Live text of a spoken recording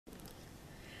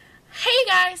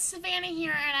guys, Savannah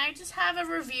here, and I just have a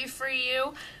review for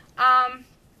you. I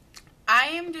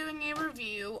am doing a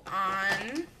review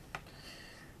on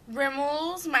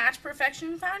Rimmel's Match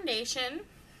Perfection Foundation,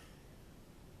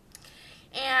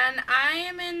 and I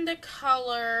am in the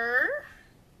color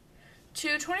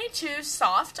 222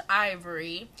 Soft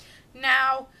Ivory.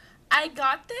 Now, I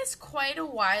got this quite a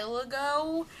while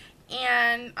ago,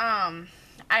 and I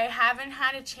haven't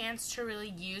had a chance to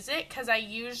really use it because I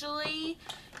usually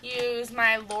use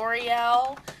my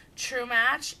L'Oreal True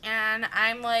Match, and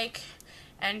I'm like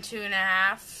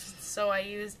N2.5, so I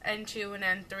use N2 and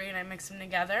N3 and I mix them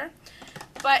together.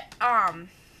 But I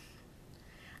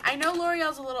know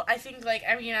L'Oreal's a little,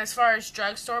 as far as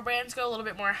drugstore brands go, a little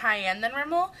bit more high-end than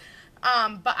Rimmel.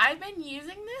 But I've been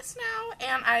using this now,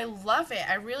 and I love it.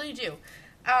 I really do.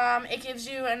 It gives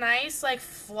you a nice,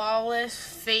 flawless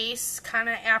face kind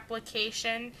of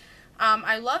application.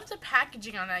 I love the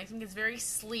packaging on it. I think it's very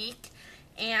sleek.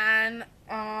 And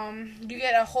you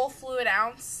get a whole fluid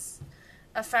ounce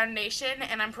of foundation,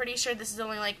 and I'm pretty sure this is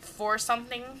only, 4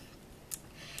 something.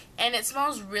 And it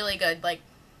smells really good.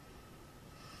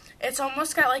 It's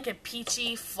almost got, a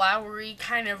peachy, flowery,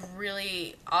 kind of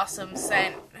really awesome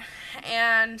scent.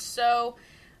 And so,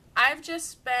 I've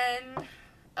just been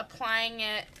applying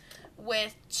it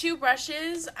with 2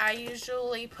 brushes. I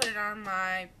usually put it on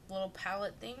my little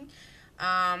palette thing.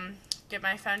 Get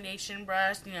my foundation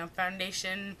brush,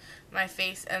 foundation my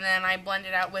face, and then I blend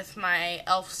it out with my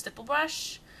e.l.f. stipple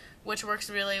brush, which works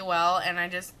really well, and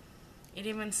it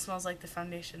even smells like the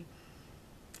foundation.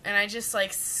 And I just,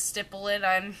 stipple it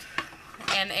on,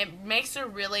 and it makes a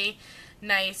really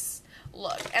nice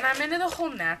look. And I'm into the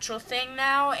whole natural thing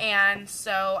now, and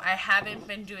so I haven't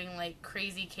been doing,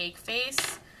 crazy cake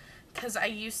face, because I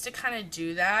used to kind of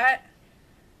do that.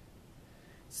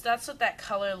 So that's what that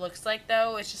color looks like,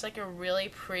 though. It's just, a really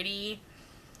pretty,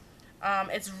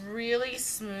 it's really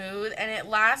smooth, and it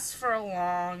lasts for a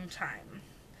long time.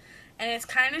 And it's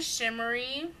kind of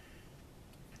shimmery.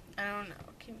 I don't know,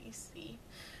 can you see?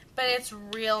 But it's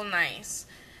real nice.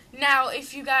 Now,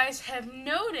 if you guys have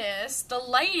noticed, the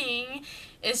lighting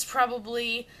is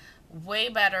probably way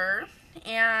better,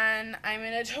 and I'm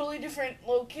in a totally different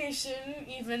location,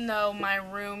 even though my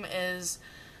room is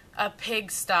a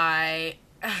pigsty,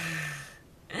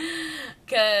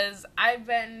 because I've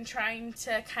been trying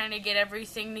to kind of get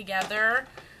everything together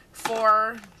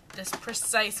for this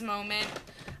precise moment,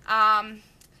 and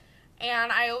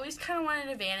I always kind of wanted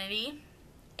a vanity.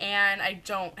 And I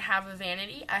don't have a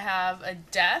vanity. I have a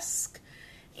desk.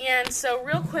 And so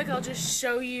real quick, I'll just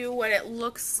show you what it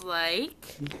looks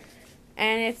like.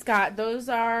 And it's got, those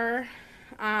are,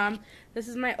 this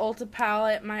is my Ulta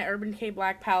palette, my Urban Decay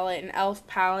Black palette, and e.l.f.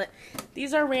 palette.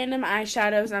 These are random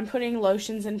eyeshadows. I'm putting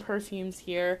lotions and perfumes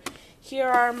here. Here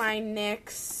are my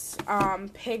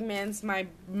NYX pigments, my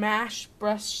Mash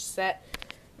brush set,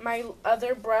 my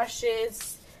other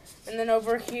brushes. And then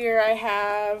over here I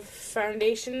have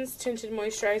foundations, tinted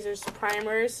moisturizers,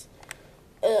 primers,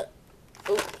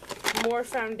 more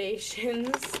foundations,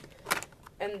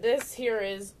 and this here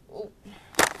is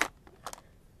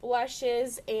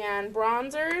blushes and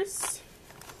bronzers,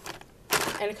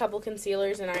 and a couple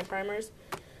concealers and eye primers,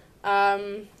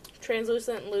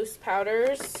 translucent loose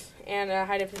powders, and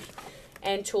high definition,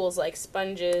 and tools like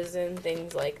sponges and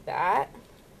things like that,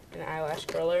 an eyelash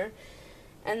curler.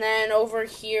 And then over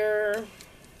here,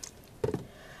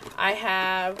 I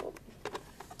have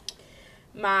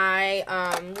my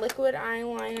liquid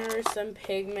eyeliner, some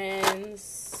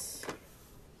pigments,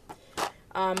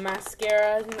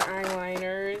 mascaras and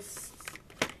eyeliners,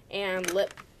 and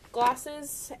lip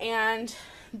glosses, and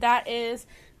that is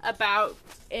about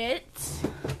it.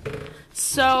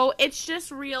 So it's just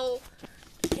real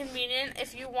convenient.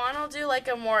 If you want to do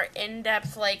a more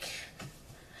in-depth,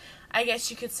 I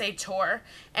guess you could say tour.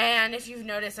 And if you've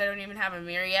noticed, I don't even have a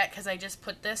mirror yet because I just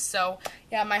put this. So,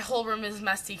 yeah, my whole room is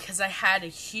messy because I had a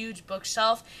huge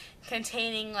bookshelf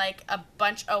containing, a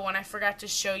bunch. Oh, and I forgot to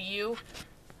show you.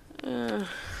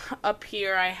 Up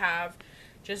here I have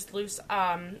just loose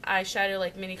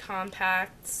eyeshadow, mini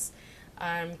compacts,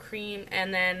 cream,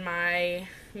 and then my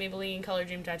Maybelline Color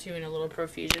Dream Tattoo and a little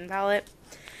Profusion palette.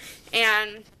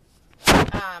 And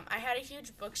I had a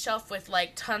huge bookshelf with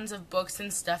tons of books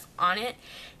and stuff on it,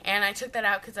 and I took that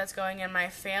out because that's going in my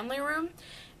family room,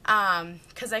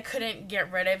 because I couldn't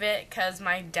get rid of it because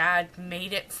my dad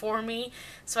made it for me.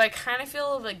 So I kind of feel a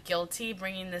little bit guilty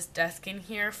bringing this desk in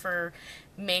here for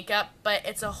makeup, but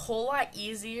it's a whole lot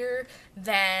easier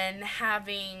than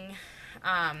having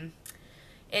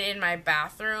it in my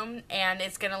bathroom, and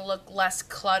it's going to look less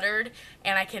cluttered,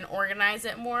 and I can organize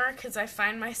it more, because I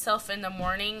find myself in the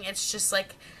morning, it's just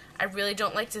I really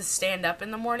don't like to stand up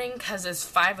in the morning because it's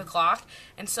 5 o'clock,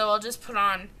 and so I'll just put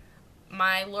on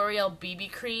my L'Oreal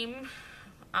BB cream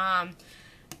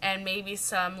and maybe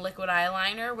some liquid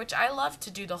eyeliner, which I love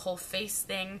to do the whole face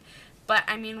thing, but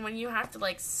I mean, when you have to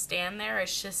like stand there,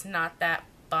 it's just not that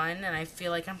fun, and I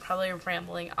feel like I'm probably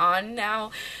rambling on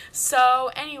now. So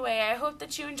anyway, I hope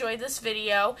that you enjoyed this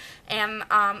video, and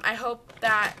I hope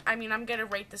that, I mean, I'm gonna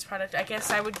rate this product. I guess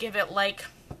I would give it like,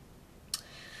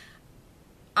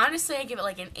 honestly, I give it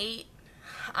like an 8.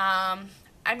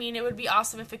 I mean, it would be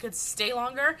awesome if it could stay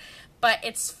longer, but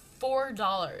it's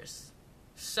 $4.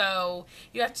 So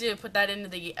you have to put that into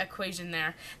the equation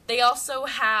there. They also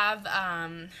have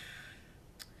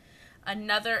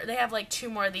they have like 2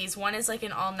 more of these. One is like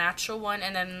an all-natural one,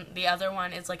 and then the other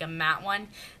one is like a matte one.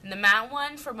 And the matte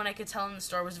one, from what I could tell in the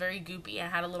store, was very goopy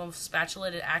and had a little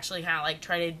spatula to actually kind of like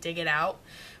try to dig it out.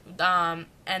 And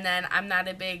then I'm not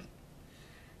a big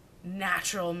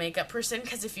natural makeup person,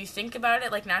 because if you think about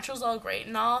it, like, natural's all great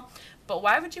and all, but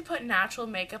why would you put natural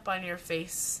makeup on your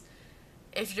face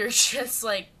if you're just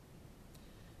like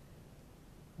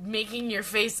making your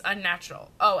face unnatural?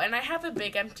 Oh, and I have a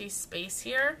big empty space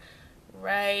here,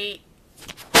 right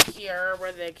here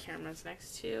where the camera's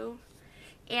next to,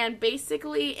 and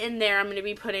basically in there I'm going to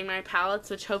be putting my palettes,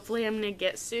 which hopefully I'm going to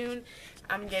get soon.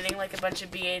 I'm getting like a bunch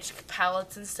of BH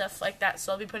palettes and stuff like that,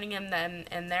 so I'll be putting them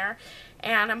in there.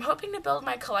 And I'm hoping to build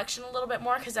my collection a little bit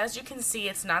more, because as you can see,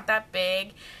 it's not that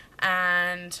big,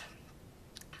 and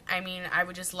I mean, I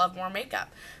would just love more makeup.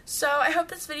 So I hope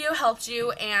this video helped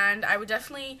you, and I would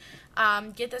definitely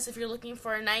get this if you're looking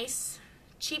for a nice,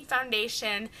 cheap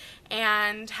foundation,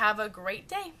 and have a great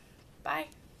day. Bye.